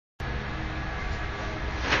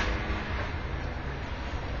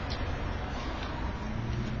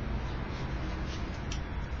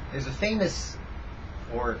There's a famous,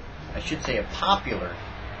 or I should say a popular,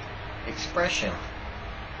 expression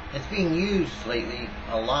that's being used lately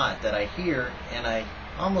a lot that I hear, and I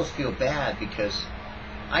almost feel bad because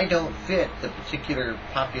I don't fit the particular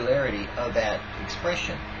popularity of that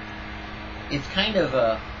expression. It's kind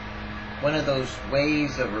of one of those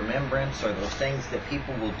ways of remembrance, or those things that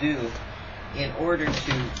people will do in order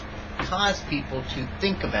to cause people to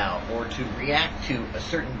think about or to react to a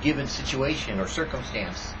certain given situation or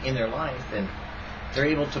circumstance in their life, and they're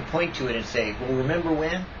able to point to it and say, well, remember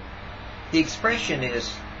when? The expression is,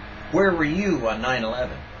 where were you on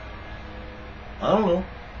 9/11? I don't know.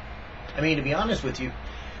 I mean, to be honest with you,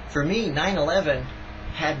 for me, 9/11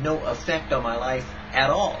 had no effect on my life at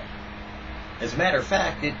all. As a matter of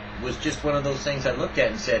fact, it was just one of those things I looked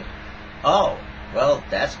at and said, oh, well,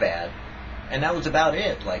 that's bad. And that was about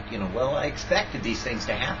it. Like, well, I expected these things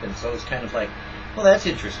to happen, so it's kind of like, well, that's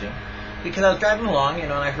interesting. Because I was driving along,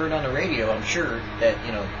 and I heard on the radio, I'm sure, that,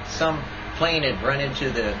 some plane had run into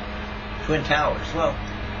the Twin Towers. Well,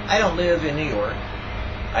 I don't live in New York.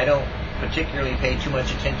 I don't particularly pay too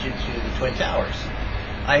much attention to the Twin Towers.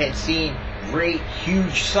 I had seen great,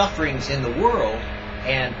 huge sufferings in the world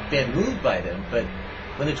and been moved by them, but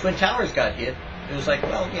when the Twin Towers got hit, it was like,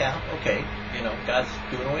 well, yeah, okay, God's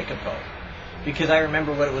doing a wake-up call. Because I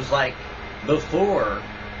remember what it was like before,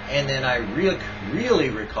 and then I really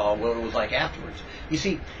recall what it was like afterwards. You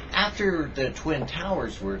see, after the Twin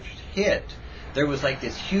Towers were hit, there was like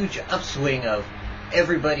this huge upswing of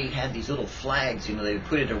everybody had these little flags, they would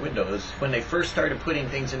put in their windows. When they first started putting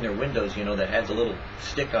things in their windows, that had the little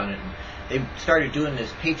stick on it, and they started doing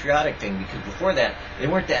this patriotic thing, because before that, they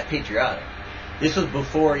weren't that patriotic. This was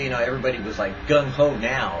before, everybody was like gung-ho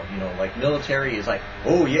now, like military is like,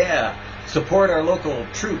 oh yeah, support our local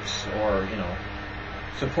troops, or,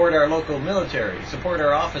 support our local military, support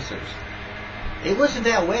our officers. It wasn't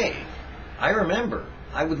that way. I remember.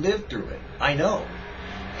 I would live through it. I know.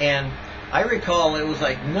 And I recall it was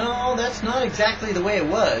like, no, that's not exactly the way it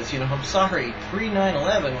was. I'm sorry,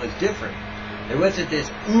 pre-9/11 was different. There wasn't this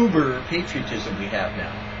uber patriotism we have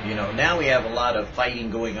now. Now we have a lot of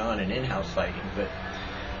fighting going on and in-house fighting. But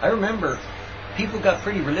I remember people got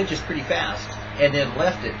pretty religious pretty fast, and then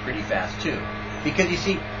left it pretty fast too. Because you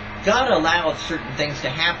see, God allowed certain things to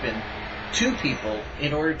happen to people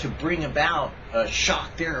in order to bring about a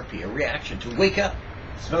shock therapy, a reaction, to wake up,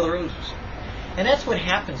 smell the roses. And that's what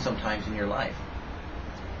happens sometimes in your life.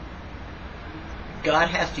 God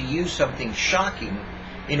has to use something shocking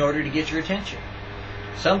in order to get your attention.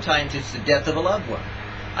 Sometimes it's the death of a loved one.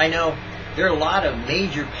 I know there are a lot of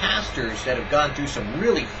major pastors that have gone through some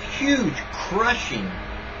really huge, crushing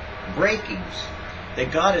breakings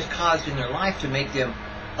that God has caused in their life to make them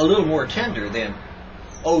a little more tender than,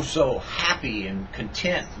 oh, so happy and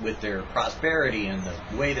content with their prosperity and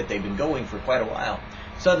the way that they've been going for quite a while.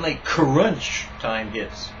 Suddenly, crunch time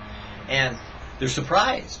hits, and they're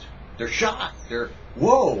surprised, they're shocked, they're,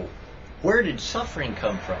 whoa, where did suffering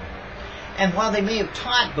come from? And while they may have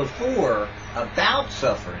taught before about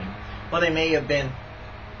suffering, while they may have been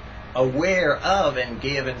aware of and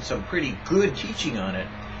given some pretty good teaching on it,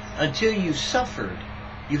 until you suffered,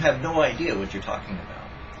 you have no idea what you're talking about.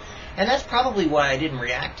 And that's probably why I didn't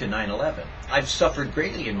react to 9/11. I've suffered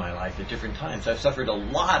greatly in my life at different times. I've suffered a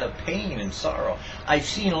lot of pain and sorrow. I've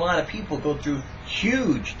seen a lot of people go through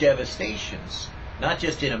huge devastations, not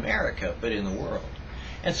just in America, but in the world.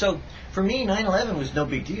 And so, for me, 9/11 was no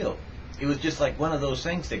big deal. It was just like one of those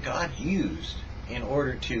things that God used in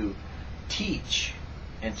order to teach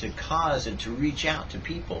and to cause and to reach out to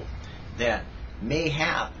people that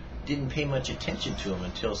mayhap didn't pay much attention to him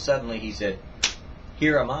until suddenly he said,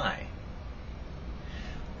 here am I.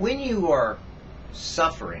 When you are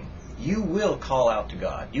suffering, you will call out to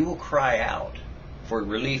God. You will cry out for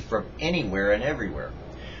relief from anywhere and everywhere.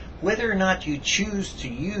 Whether or not you choose to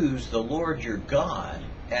use the Lord your God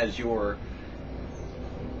as your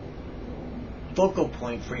focal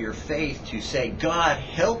point for your faith to say, God,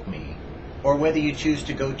 help me, or whether you choose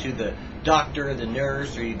to go to the doctor or the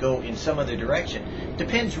nurse, or you go in some other direction,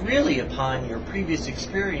 depends really upon your previous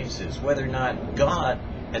experiences, whether or not God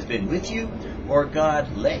has been with you or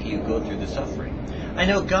God let you go through the suffering. I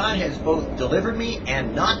know God has both delivered me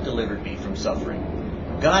and not delivered me from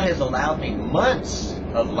suffering. God has allowed me months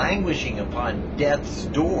of languishing upon death's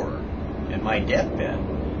door and my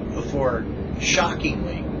deathbed before,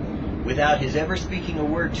 shockingly, without his ever speaking a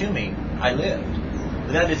word to me, I lived.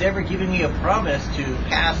 Without his ever giving me a promise to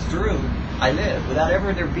pass through, I lived. Without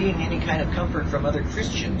ever there being any kind of comfort from other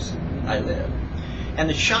Christians, I lived. And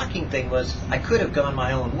the shocking thing was, I could have gone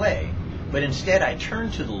my own way, but instead I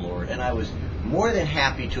turned to the Lord, and I was more than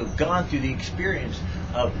happy to have gone through the experience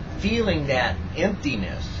of feeling that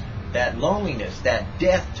emptiness, that loneliness, that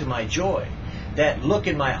death to my joy, that look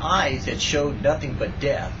in my eyes that showed nothing but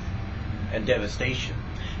death and devastation.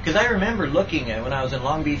 Because I remember looking at, when I was in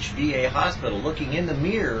Long Beach VA hospital, looking in the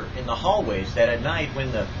mirror in the hallways, that at night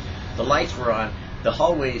when the lights were on, the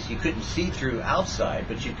hallways you couldn't see through outside,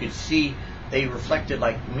 but you could see they reflected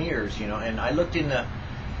like mirrors, and I looked in the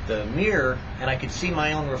mirror and I could see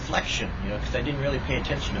my own reflection, because I didn't really pay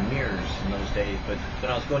attention to mirrors in those days. But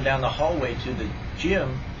when I was going down the hallway to the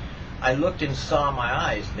gym, I looked and saw my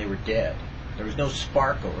eyes, and they were dead. There was no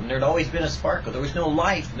sparkle, and there'd always been a sparkle. There was no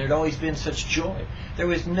life, and there'd always been such joy. There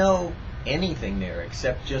was no anything there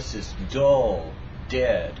except just this dull,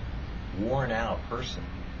 dead, worn out person.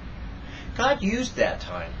 God used that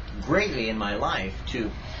time greatly in my life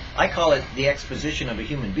to, I call it the exposition of a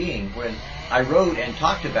human being, when I wrote and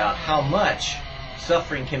talked about how much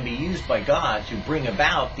suffering can be used by God to bring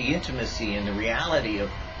about the intimacy and the reality of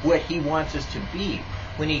what He wants us to be.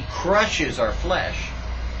 When He crushes our flesh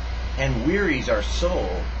and wearies our soul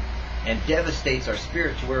and devastates our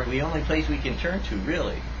spirit to where the only place we can turn to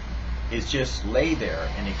really is just lay there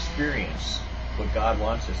and experience what God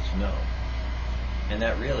wants us to know. And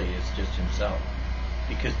that really is just Himself.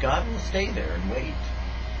 Because God will stay there and wait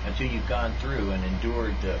until you've gone through and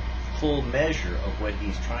endured the full measure of what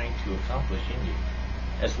He's trying to accomplish in you,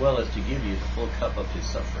 as well as to give you the full cup of His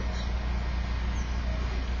sufferings.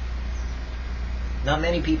 Not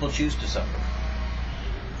many people choose to suffer.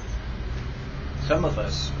 Some of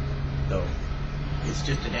us, though, it's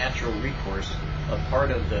just a natural recourse, a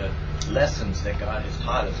part of the lessons that God has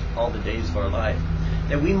taught us all the days of our life,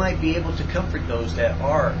 that we might be able to comfort those that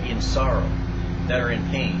are in sorrow, that are in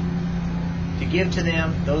pain, to give to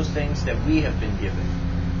them those things that we have been given.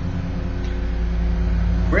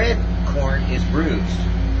 Bread corn is bruised.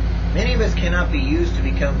 Many of us cannot be used to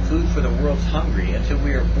become food for the world's hungry until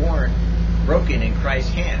we are born broken in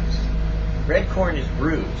Christ's hands. Bread corn is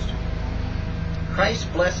bruised. Christ's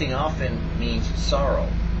blessing often means sorrow,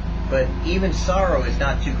 but even sorrow is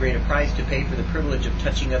not too great a price to pay for the privilege of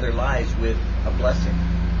touching other lives with a blessing.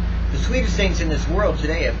 The sweetest things in this world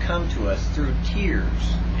today have come to us through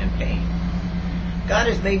tears and pain. God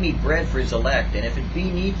has made me bread for His elect, and if it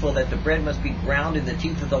be needful that the bread must be ground in the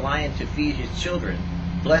teeth of the lion to feed His children,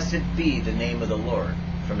 blessed be the name of the Lord.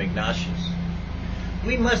 From Ignatius.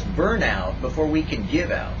 We must burn out before we can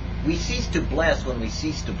give out. We cease to bless when we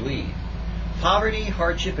cease to bleed. Poverty,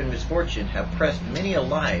 hardship, and misfortune have pressed many a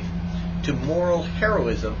life to moral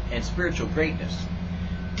heroism and spiritual greatness.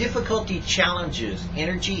 Difficulty challenges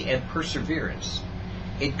energy and perseverance.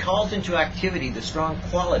 It calls into activity the strong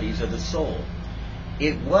qualities of the soul.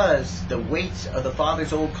 It was the weights of the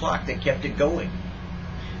Father's old clock that kept it going.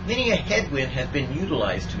 Many a headwind has been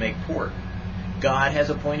utilized to make port. God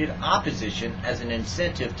has appointed opposition as an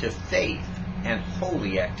incentive to faith and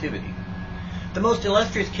holy activity. The most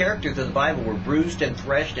illustrious characters of the Bible were bruised and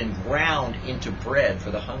threshed and ground into bread for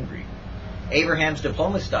the hungry. Abraham's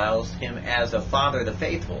diploma styles him as a father of the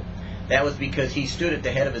faithful. That was because he stood at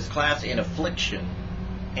the head of his class in affliction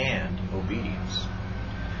and obedience.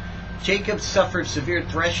 Jacob suffered severe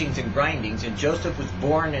threshings and grindings, and Joseph was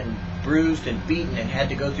born and bruised and beaten and had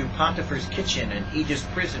to go through Potiphar's kitchen and Egypt's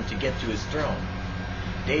prison to get to his throne.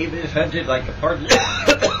 David hunted like a partridge.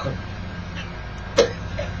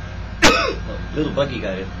 Little buggy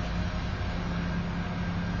got it.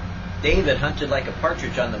 David hunted like a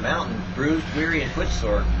partridge on the mountain, bruised, weary, and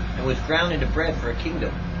footsore, and was ground into bread for a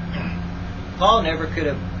kingdom. Paul never could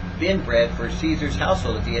have been bread for Caesar's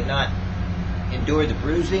household if he had not endured the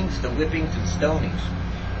bruisings, the whippings, and stonings.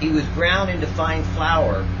 He was ground into fine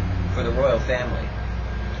flour for the royal family.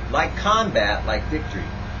 Like combat, like victory.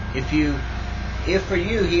 If for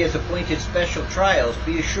you He has appointed special trials,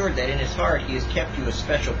 be assured that in His heart He has kept you a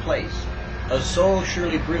special place. A soul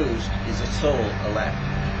surely bruised is a soul elect.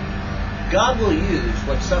 God will use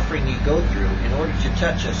what suffering you go through in order to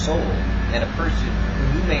touch a soul and a person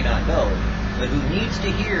whom you may not know, but who needs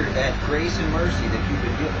to hear that grace and mercy that you've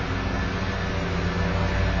been given.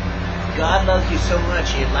 God loves you so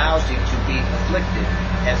much He allows you to be afflicted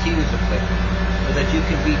as He was afflicted, so that you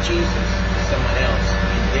can be Jesus to someone else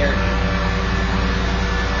in their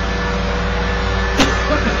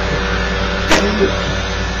need.